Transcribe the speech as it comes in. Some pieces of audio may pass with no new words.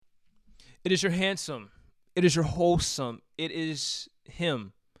It is your handsome. It is your wholesome. It is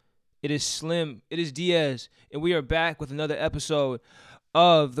him. It is Slim. It is Diaz. And we are back with another episode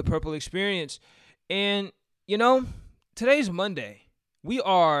of The Purple Experience. And, you know, today's Monday. We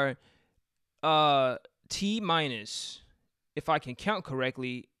are T minus, if I can count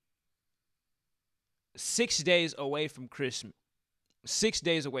correctly, 6 days away from Christmas. 6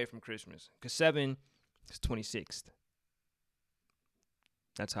 days away from Christmas. Because 7 is 26th.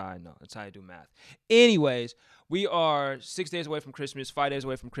 That's how I know. That's how I do math. Anyways, we are 6 days away from Christmas, 5 days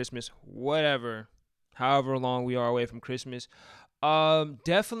away from Christmas, whatever, however long we are away from Christmas.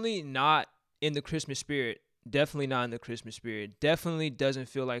 Definitely not in the Christmas spirit. Definitely not in the Christmas spirit. Definitely doesn't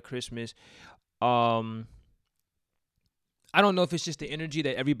feel like Christmas. I don't know if it's just the energy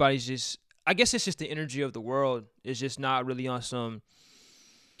that everybody's just, I guess it's just the energy of the world. It's just not really on some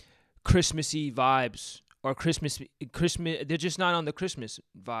Christmassy vibes. Or Christmas, they're just not on the Christmas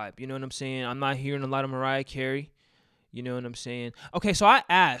vibe. You know what I'm saying? I'm not hearing a lot of Mariah Carey. You know what I'm saying? Okay, so I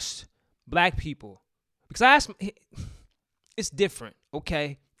asked black people, because I asked, it's different,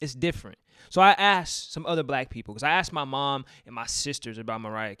 okay? It's different. So I asked some other black people, because I asked my mom and my sisters about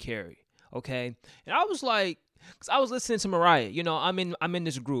Mariah Carey, okay? And I was like, because I was listening to Mariah. You know, I'm in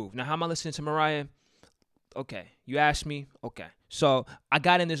this groove. Now, how am I listening to Mariah? Okay, you asked me. Okay, so I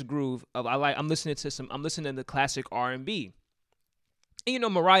got in this groove of I'm listening to classic R&B, and you know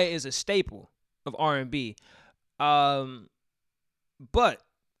Mariah is a staple of R&B, but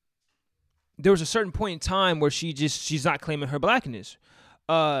there was a certain point in time where she's not claiming her blackness.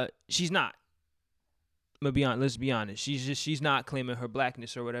 She's not. Let's be honest. She's not claiming her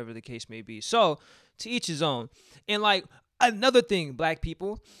blackness or whatever the case may be. So to each his own. And like another thing, black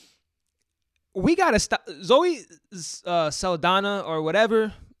people. We gotta stop Zoe Saldana or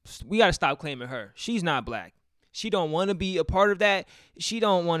whatever. We gotta stop claiming her. She's not black. She don't want to be a part of that. She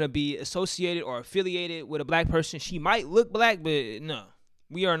don't want to be associated or affiliated with a black person. She might look black, but no,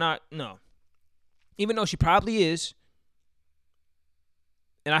 we are not. No, even though she probably is.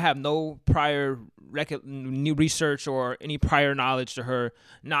 And I have no prior new research or any prior knowledge to her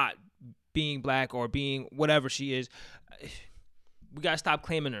not being black or being whatever she is. We gotta stop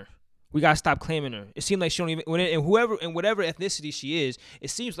claiming her. We gotta stop claiming her. It seems like she don't even, and whatever ethnicity she is, it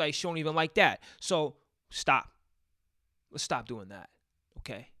seems like she don't even like that. So stop. Let's stop doing that.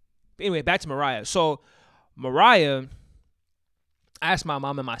 Okay. But anyway, back to Mariah. So Mariah, I asked my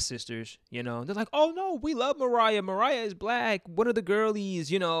mom and my sisters. You know, they're like, "Oh no, we love Mariah. Mariah is black. One of the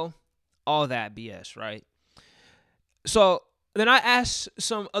girlies." You know, all that BS, right? So then I asked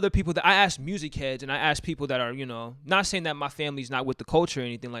some other people that I asked music heads, and I asked people that are, you know, not saying that my family's not with the culture or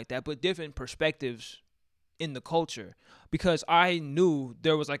anything like that, but different perspectives in the culture, because I knew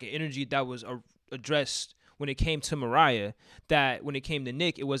there was like an energy that was addressed when it came to Mariah, that when it came to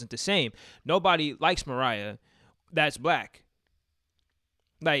Nick, it wasn't the same. Nobody likes Mariah that's black.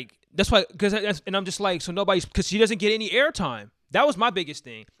 Like, that's why, and I'm just like, so nobody's, because she doesn't get any airtime. That was my biggest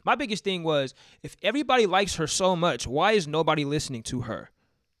thing. My biggest thing was, if everybody likes her so much, why is nobody listening to her?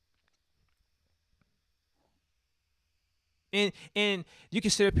 And you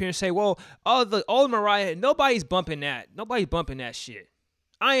can sit up here and say, well, the old Mariah, nobody's bumping that. Nobody's bumping that shit.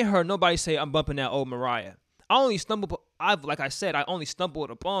 I ain't heard nobody say I'm bumping that old Mariah. I only stumbled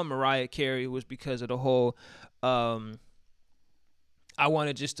upon Mariah Carey was because of the whole, I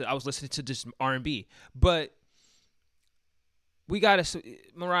was listening to just R&B. But we gotta,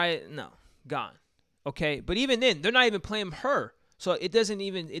 Mariah, no, gone. Okay, but even then, they're not even playing her, so it doesn't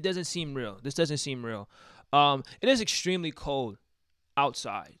seem real. This doesn't seem real. It is extremely cold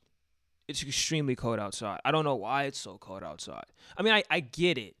outside. It's extremely cold outside. I don't know why it's so cold outside. I mean, I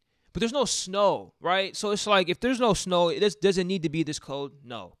get it, but there's no snow, right? So it's like, if there's no snow, does it need to be this cold?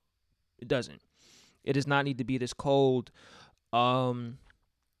 No, it doesn't. It does not need to be this cold.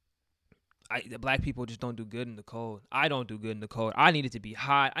 The black people just don't do good in the cold. I don't do good in the cold. I need it to be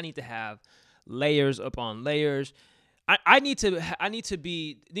hot. I need to have layers upon layers. I need to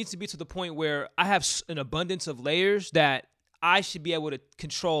be to the point where I have an abundance of layers that I should be able to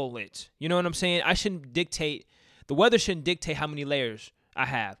control it. You know what I'm saying? The weather shouldn't dictate how many layers I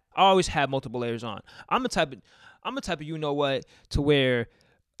have. I always have multiple layers on. I'm the type of you know what, to wear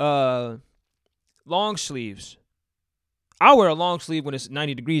long sleeves. I wear a long sleeve when it's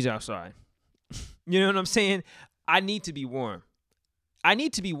 90 degrees outside. You know what I'm saying? I need to be warm.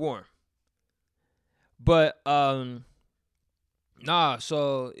 But so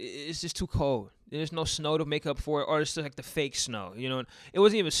it's just too cold. There's no snow to make up for it, or it's just like the fake snow. It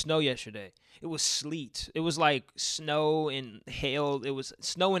wasn't even snow yesterday. It was sleet. It was like snow and hail. It was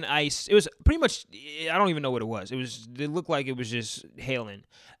snow and ice. It was pretty much. I don't even know what it was. It looked like it was just hailing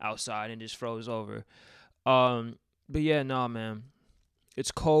outside and just froze over. But yeah, no, man.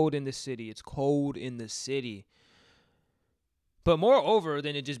 It's cold in the city. It's cold in the city. But moreover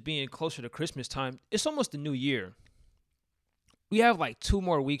than it just being closer to Christmas time, it's almost the new year. We have like 2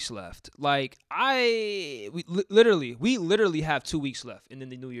 more weeks left. Like we literally have 2 weeks left, and then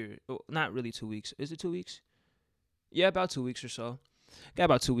the new year. Well, not really 2 weeks. Is it 2 weeks? Yeah, about 2 weeks or so. Got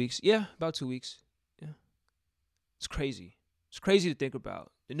about 2 weeks. Yeah, about 2 weeks. Yeah, it's crazy. It's crazy to think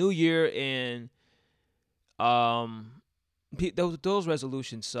about the new year, and those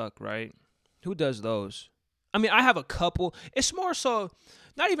resolutions suck, right? Who does those? I mean, I have a couple. It's more so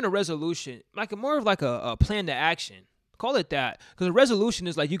not even a resolution, like more of like a plan to action. Call it that, because a resolution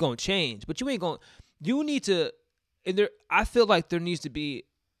is like you're gonna change, but you ain't gonna. You need to. And there, I feel like there needs to be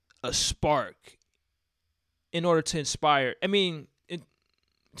a spark in order to inspire. To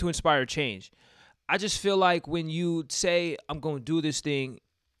inspire change. I just feel like when you say I'm gonna do this thing,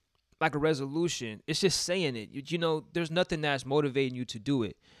 like a resolution, it's just saying it. There's nothing that's motivating you to do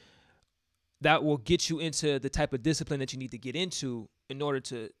it. That will get you into the type of discipline that you need to get into in order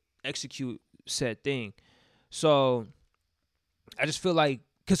to execute said thing. So I just feel like,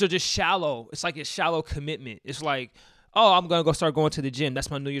 because they're just shallow. It's like a shallow commitment. It's like, oh, I'm going to start going to the gym. That's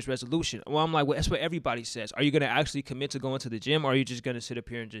my New Year's resolution. Well, I'm like, well, that's what everybody says. Are you going to actually commit to going to the gym, or are you just going to sit up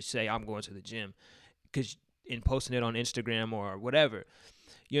here and just say, I'm going to the gym, and posting it on Instagram or whatever,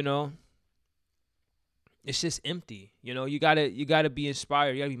 It's just empty. You gotta be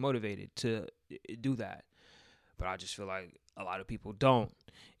inspired. You gotta be motivated to do that. But I just feel like a lot of people don't.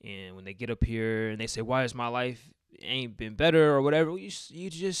 And when they get up here and they say, why is my life ain't been better or whatever,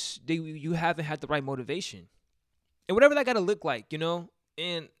 you haven't had the right motivation. And whatever that got to look like,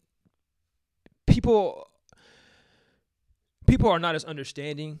 and people are not as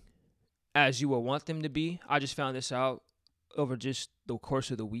understanding as you would want them to be. I just found this out over just the course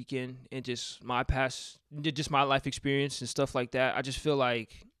of the weekend and just my life experience and stuff like that. I just feel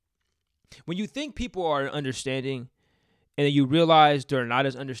like when you think people are understanding, and then you realize they're not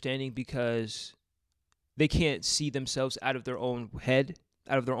as understanding because they can't see themselves out of their own head,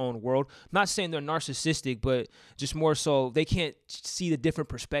 out of their own world. I'm not saying they're narcissistic, but just more so they can't see the different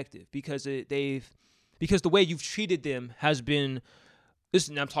perspective because the way you've treated them has been.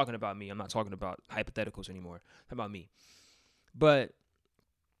 I'm talking about me. I'm not talking about hypotheticals anymore. I'm talking about me. But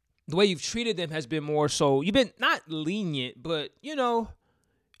the way you've treated them has been more so. You've been not lenient, but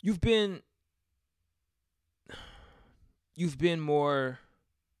you've been more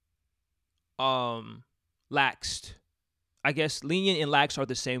laxed. I guess lenient and lax are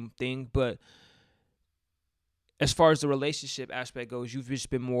the same thing, but as far as the relationship aspect goes, you've just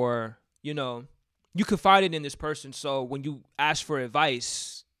been more, you confided in this person, so when you ask for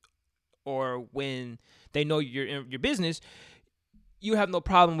advice or when they know you're in your business, you have no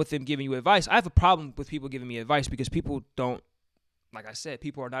problem with them giving you advice. I have a problem with people giving me advice because people don't, like I said,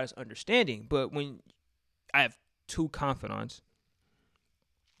 people are not as understanding. But when I have 2 confidants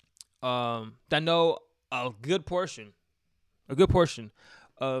that know a good portion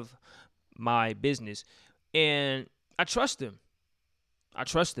of my business, and I trust them.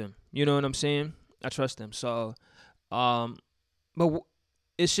 You know what I'm saying? I trust them. So, but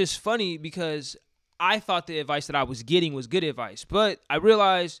it's just funny because I thought the advice that I was getting was good advice, but I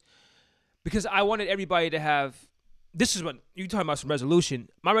realized because I wanted everybody to have. This is what you talking about, some resolution.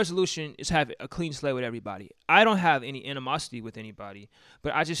 My resolution is have a clean slate with everybody. I don't have any animosity with anybody,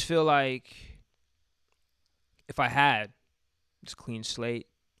 but I just feel like if I had this clean slate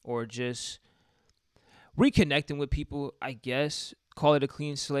or just reconnecting with people, I guess, call it a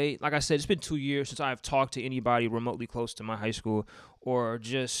clean slate. Like I said, it's been 2 years since I've talked to anybody remotely close to my high school or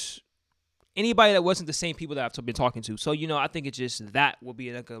just anybody that wasn't the same people that I've been talking to. So, I think it's just that will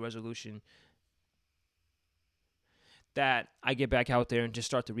be like a resolution that I get back out there and just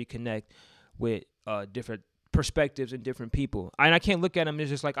start to reconnect with different perspectives and different people. And I can't look at them as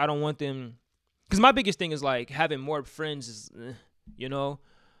just like I don't want them. Because my biggest thing is like having more friends is,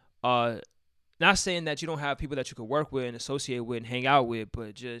 not saying that you don't have people that you could work with and associate with and hang out with,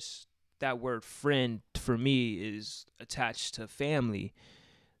 but just that word friend for me is attached to family.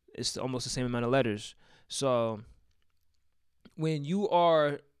 It's almost the same amount of letters. So when you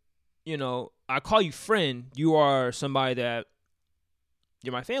are, I call you friend, you are somebody that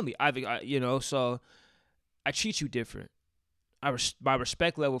you're my family. So I treat you different. My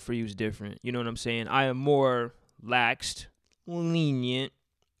respect level for you is different. You know what I'm saying? I am more laxed, lenient,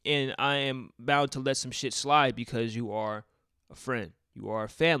 And I am bound to let some shit slide because you are a friend. You are a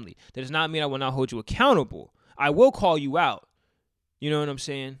family. That does not mean I will not hold you accountable. I will call you out. You know what I'm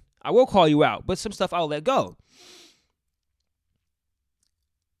saying? I will call you out, but some stuff I'll let go.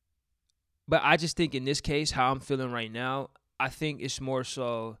 But I just think in this case, how I'm feeling right now, I think it's more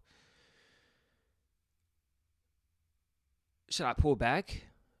so, should I pull back?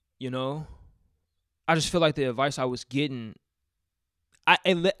 You know? I just feel like the advice I was getting,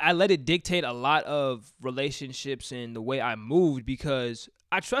 I let it dictate a lot of relationships and the way I moved because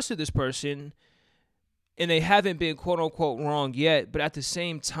I trusted this person and they haven't been quote unquote wrong yet. But at the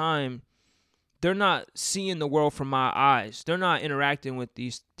same time, they're not seeing the world from my eyes. They're not interacting with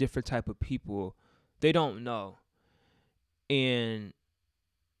these different type of people. They don't know. And,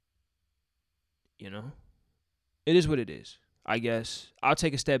 you know, it is what it is, I guess. I'll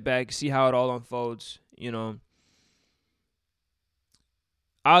take a step back, see how it all unfolds, you know.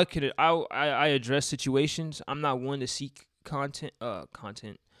 I address situations. I'm not one to seek content.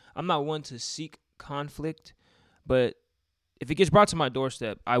 I'm not one to seek conflict, but if it gets brought to my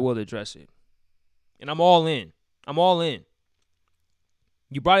doorstep, I will address it. And I'm all in. I'm all in.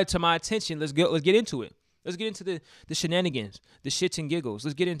 You brought it to my attention. Let's get into it. Let's get into the shenanigans, the shits and giggles.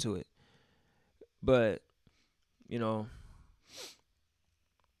 Let's get into it. But, you know,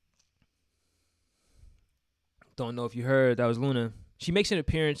 don't know if you heard, that was Luna. She makes an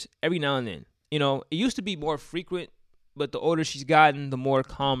appearance every now and then. You know, it used to be more frequent, but the older she's gotten, the more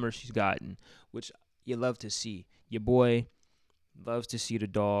calmer she's gotten, which you love to see. Your boy loves to see the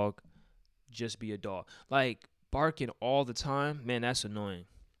dog just be a dog. Like, barking all the time, man, that's annoying.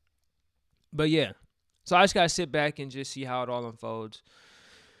 But yeah, so I just got to sit back and just see how it all unfolds.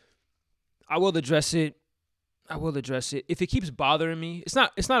 I will address it. If it keeps bothering me, it's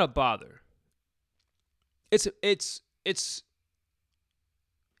not a bother. It's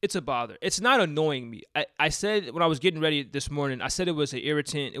a bother. It's not annoying me. I said when I was getting ready this morning, I said it was an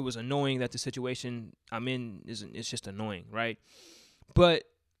irritant. It was annoying that the situation I'm in it's just annoying, right? But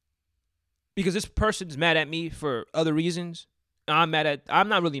because this person's mad at me for other reasons, I'm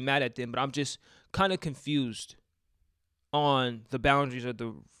not really mad at them, but I'm just kind of confused on the boundaries of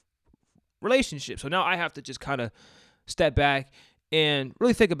the relationship. So now I have to just kind of step back and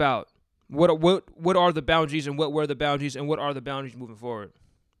really think about what are the boundaries and what were the boundaries and what are the boundaries moving forward.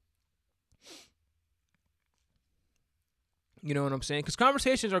 You know what I'm saying? Because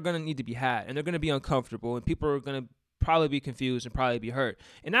conversations are going to need to be had, and they're going to be uncomfortable, and people are going to probably be confused and probably be hurt.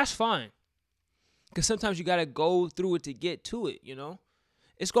 And that's fine. Because sometimes you got to go through it to get to it, you know?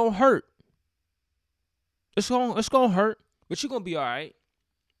 It's going to hurt. It's going to hurt, but you're going to be all right.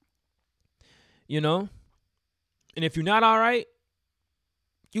 You know? And if you're not all right,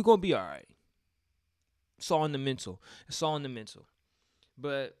 you're going to be all right. It's all in the mental.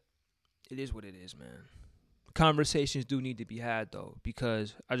 But it is what it is, man. Conversations do need to be had, though,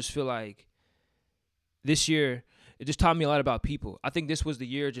 because I just feel like this year, it just taught me a lot about people. I think this was the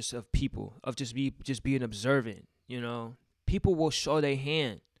year just of people, of just being observant, you know. People will show their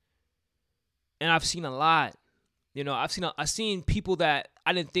hand. And I've seen a lot. You know, I've seen people that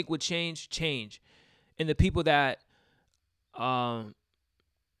I didn't think would change. And the people that I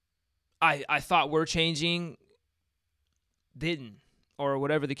thought were changing didn't, or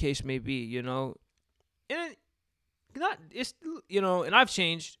whatever the case may be, you know. And and I've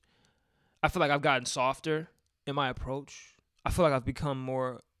changed. I feel like I've gotten softer in my approach. I feel like I've become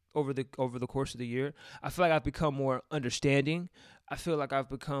more over the course of the year. I feel like I've become more understanding. I feel like I've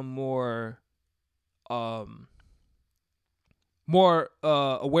become more aware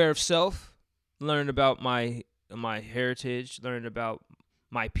of self, learned about my heritage, learned about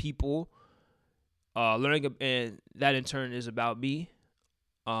my people, learning, and that in turn is about me.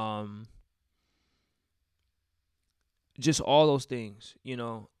 Just all those things, you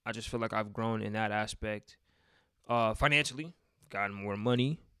know. I just feel like I've grown in that aspect. Financially, gotten more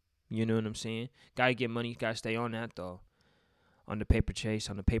money. You know what I'm saying? Gotta get money. Gotta stay on that, though. On the paper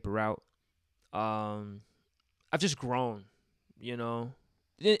chase, on the paper route. I've just grown, you know.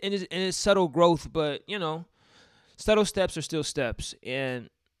 And it's subtle growth, but, you know, subtle steps are still steps.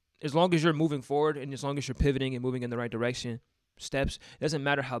 And as long as you're moving forward and as long as you're pivoting and moving in the right direction, steps, it doesn't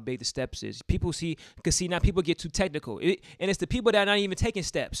matter how big the steps is. People now people get too technical. And it's the people that are not even taking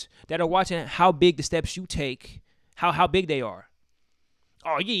steps that are watching how big the steps you take, how big they are.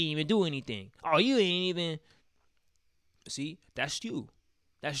 Oh, you ain't even do anything. Oh, you ain't even. See, that's you.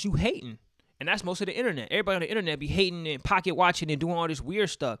 That's you hating. And that's most of the internet. Everybody on the internet be hating and pocket watching and doing all this weird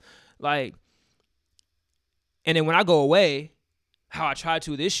stuff. Like, and then when I go away, how I tried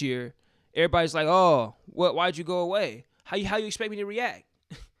to this year, everybody's like, oh, why'd you go away? How you expect me to react?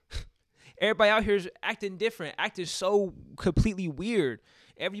 Everybody out here is acting different, acting so completely weird.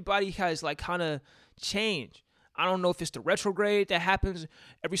 Everybody has like kind of changed. I don't know if it's the retrograde that happens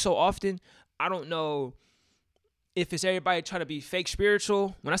every so often. I don't know if it's everybody trying to be fake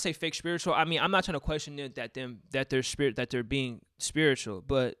spiritual. When I say fake spiritual, I mean I'm not trying to question it that they're being spiritual,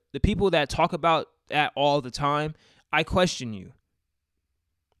 but the people that talk about that all the time, I question you.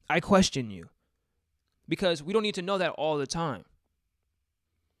 I question you. Because we don't need to know that all the time.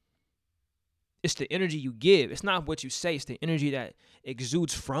 It's the energy you give. It's not what you say. It's the energy that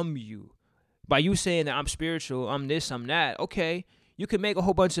exudes from you. By you saying that I'm spiritual, I'm this, I'm that, okay, you could make a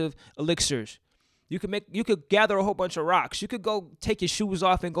whole bunch of elixirs. You could gather a whole bunch of rocks. You could go take your shoes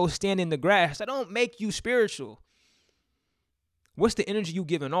off and go stand in the grass. That don't make you spiritual. What's the energy you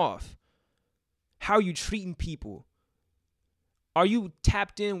giving off? How are you treating people? Are you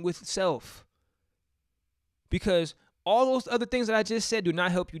tapped in with self? Because all those other things that I just said do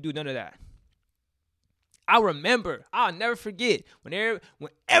not help you do none of that. I'll never forget when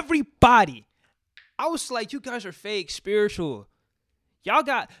everybody, I was like, you guys are fake spiritual.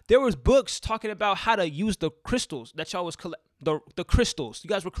 There was books talking about how to use the crystals that y'all was the crystals. You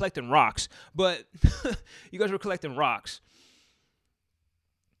guys were collecting rocks, but you guys were collecting rocks.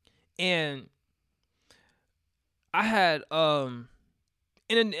 And I had,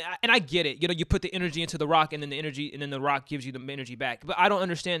 and I get it. You know, you put the energy into the rock, and then the rock gives you the energy back. But I don't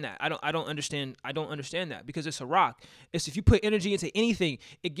understand that. I don't understand that, because it's a rock. It's if you put energy into anything,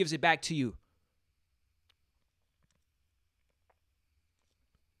 it gives it back to you.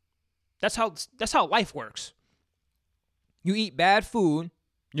 That's how life works. You eat bad food,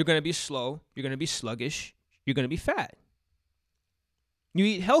 you're gonna be slow, you're gonna be sluggish, you're gonna be fat. You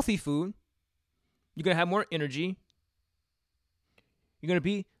eat healthy food, you're gonna have more energy. You're going to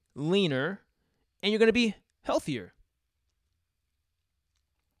be leaner, and you're going to be healthier.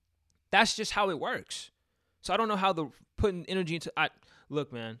 That's just how it works. So I don't know how putting energy into...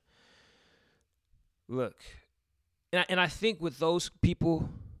 Look, man. Look. And I think with those people,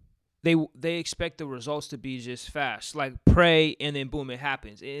 they expect the results to be just fast. Like pray, and then boom, it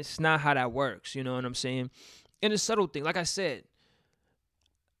happens. It's not how that works. You know what I'm saying? And a subtle thing. Like I said,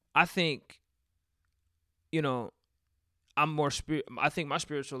 I think, you know... I think my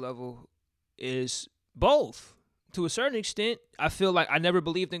spiritual level is both. To a certain extent, I feel like I never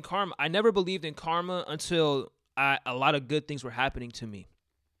believed in karma. I never believed in karma until a lot of good things were happening to me.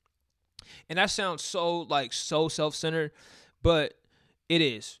 And that sounds so self-centered, but it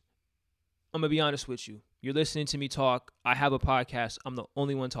is. I'm going to be honest with you. You're listening to me talk. I have a podcast. I'm the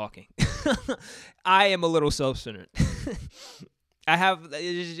only one talking. I am a little self-centered.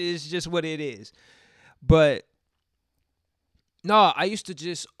 It's just what it is. But no, I used to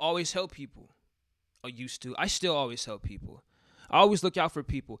just always help people. I still always help people. I always look out for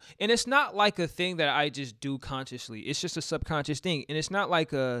people. And it's not like a thing that I just do consciously. It's just a subconscious thing. And it's not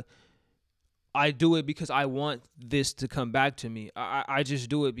like I do it because I want this to come back to me. I just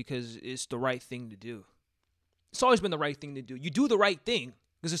do it because it's the right thing to do. It's always been the right thing to do. You do the right thing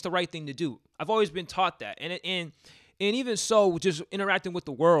because it's the right thing to do. I've always been taught that. And even so, just interacting with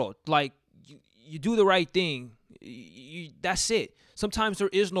the world, like you do the right thing. That's it. Sometimes there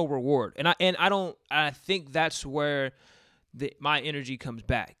is no reward, and I think that's where my energy comes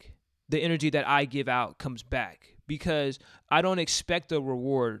back. The energy that I give out comes back because I don't expect a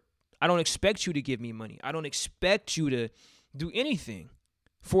reward. I don't expect you to give me money. I don't expect you to do anything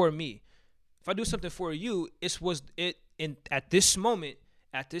for me. If I do something for you, at this moment,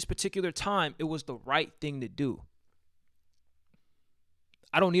 at this particular time, it was the right thing to do.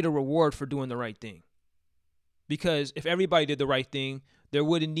 I don't need a reward for doing the right thing. Because if everybody did the right thing, there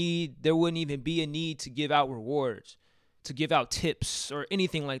wouldn't even be a need to give out rewards, to give out tips or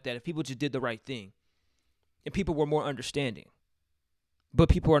anything like that if people just did the right thing. And people were more understanding. But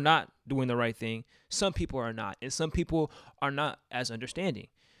people are not doing the right thing. Some people are not. And some people are not as understanding.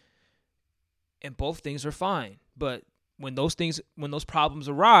 And both things are fine. But when those problems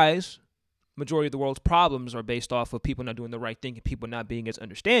arise, majority of the world's problems are based off of people not doing the right thing and people not being as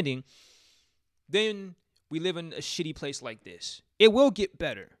understanding, then we live in a shitty place like this. It will get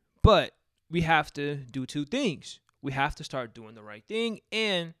better, but we have to do two things. We have to start doing the right thing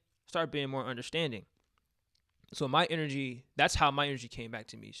and start being more understanding. So that's how my energy came back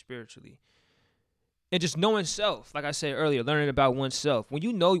to me spiritually. And just knowing self, like I said earlier, learning about oneself. When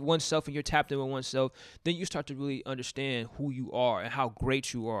you know oneself and you're tapped in with oneself, then you start to really understand who you are and how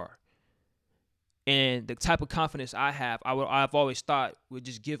great you are. And the type of confidence I have, I've always thought would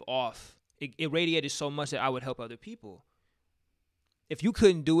just give off. It radiated so much that I would help other people. If you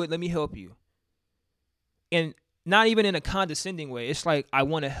couldn't do it, let me help you. And not even in a condescending way. It's like, I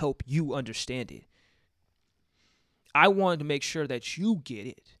want to help you understand it. I want to make sure that you get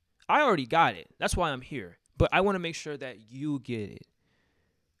it. I already got it. That's why I'm here. But I want to make sure that you get it.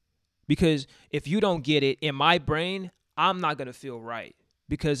 Because if you don't get it in my brain, I'm not going to feel right.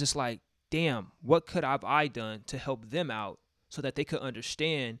 Because it's like, damn, what could have I done to help them out so that they could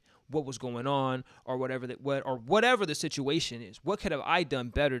understand what was going on, or whatever the situation is? What could have I done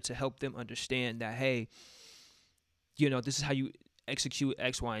better to help them understand that, hey, this is how you execute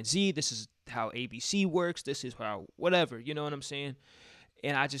X, Y, and Z. This is how ABC works. This is how whatever, you know what I'm saying?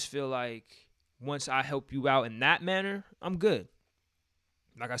 And I just feel like once I help you out in that manner, I'm good.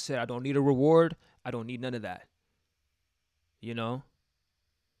 Like I said, I don't need a reward. I don't need none of that.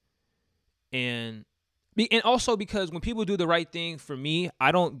 And also because when people do the right thing for me,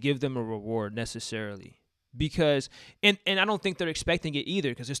 I don't give them a reward necessarily. Because and I don't think they're expecting it either,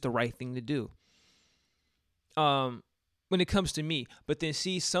 because it's the right thing to do. When it comes to me. But then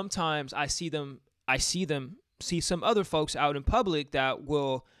sometimes I see some other folks out in public that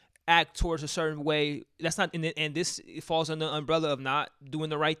will act towards a certain way. That's not, and this falls under the umbrella of not doing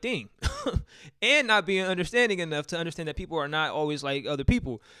the right thing and not being understanding enough to understand that people are not always like other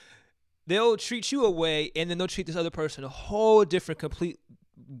people. They'll treat you a way, and then they'll treat this other person a whole different, complete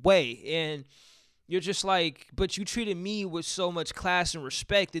way. And you're just like, but you treated me with so much class and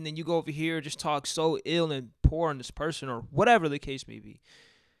respect, and then you go over here and just talk so ill and poor on this person, or whatever the case may be.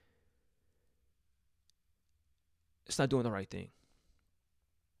 It's not doing the right thing.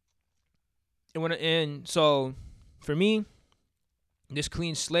 And so for me, this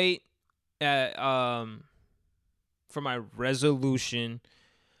clean slate for my resolution,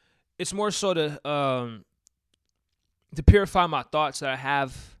 it's more so to purify my thoughts that I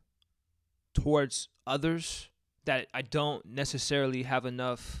have towards others that I don't necessarily have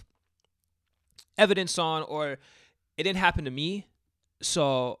enough evidence on, or it didn't happen to me.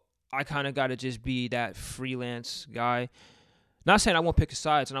 So I kind of got to just be that freelance guy. Not saying I won't pick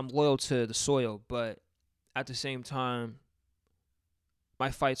sides and I'm loyal to the soil, but at the same time,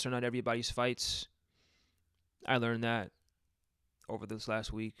 my fights are not everybody's fights. I learned that over this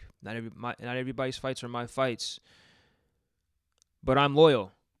last week. Not everybody's fights are my fights, but I'm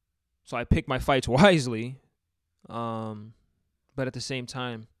loyal. So I pick my fights wisely. But at the same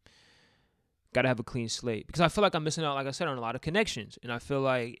time, got to have a clean slate, because I feel like I'm missing out, like I said, on a lot of connections. And I feel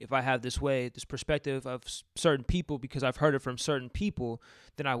like if I have this perspective of certain people, because I've heard it from certain people,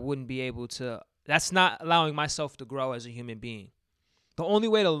 then I wouldn't be able to. That's not allowing myself to grow as a human being. The only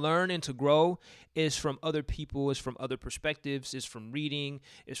way to learn and to grow is from other people, is from other perspectives, is from reading,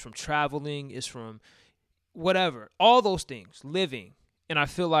 is from traveling, is from whatever. All those things, living. And I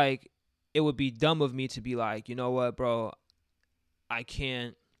feel like it would be dumb of me to be like, you know what, bro, I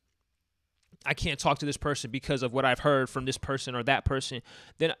can't talk to this person because of what I've heard from this person or that person.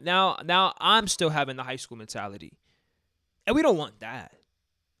 Then now I'm still having the high school mentality. And we don't want that.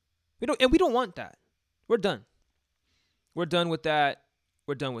 We don't want that. We're done. We're done with that.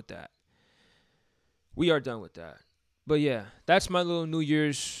 We're done with that. We are done with that. But yeah, that's my little New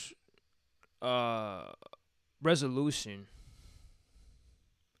Year's resolution.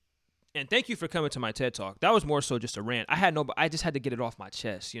 And thank you for coming to my TED Talk. That was more so just a rant. I just had to get it off my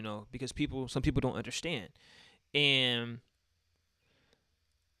chest, because some people don't understand. And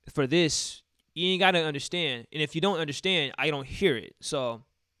for this, you ain't got to understand. And if you don't understand, I don't hear it. So,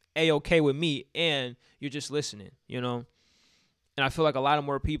 A-okay with me, and you're just listening, And I feel like a lot of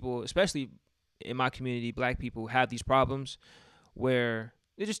more people, especially in my community, black people, have these problems where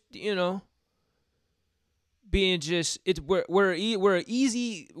they just, being just, we're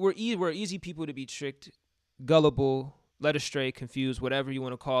easy people to be tricked, gullible, led astray, confused, whatever you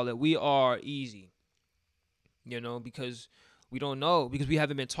want to call it. We are easy, because we don't know, because we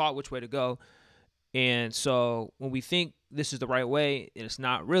haven't been taught which way to go. And so when we think this is the right way and it's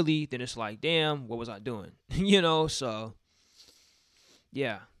not really, then it's like, damn, what was I doing? So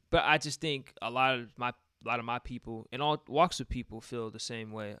yeah. But I just think a lot of my people and all walks of people feel the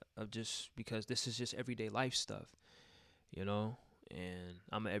same way, of just because this is just everyday life stuff, and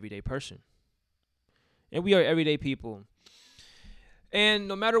I'm an everyday person, and we are everyday people. And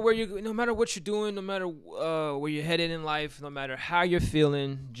no matter what you're doing, no matter where you're headed in life, no matter how you're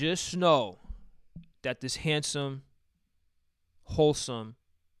feeling, just know that this handsome, wholesome,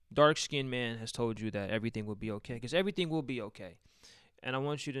 dark-skinned man has told you that everything will be okay, because everything will be okay. And I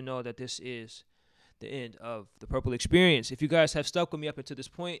want you to know that this is the end of the Purple Experience. If you guys have stuck with me up until this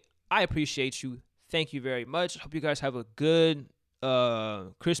point, I appreciate you. Thank you very much. Hope you guys have a good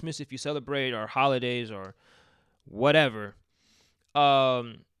Christmas if you celebrate, or holidays, or whatever.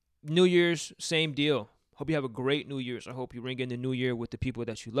 New Year's, same deal. Hope you have a great New Year's. I hope you ring in the new year with the people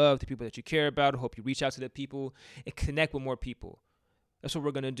that you love, the people that you care about. I hope you reach out to the people and connect with more people. That's what we're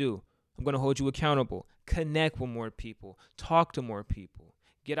going to do. I'm going to hold you accountable. Connect with more people. Talk to more people.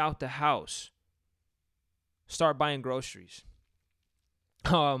 Get out the house. Start buying groceries.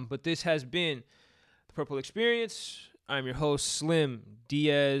 But this has been the Purple Experience. I'm your host, Slim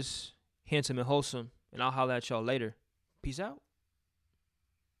Diaz, handsome and wholesome. And I'll holler at y'all later. Peace out.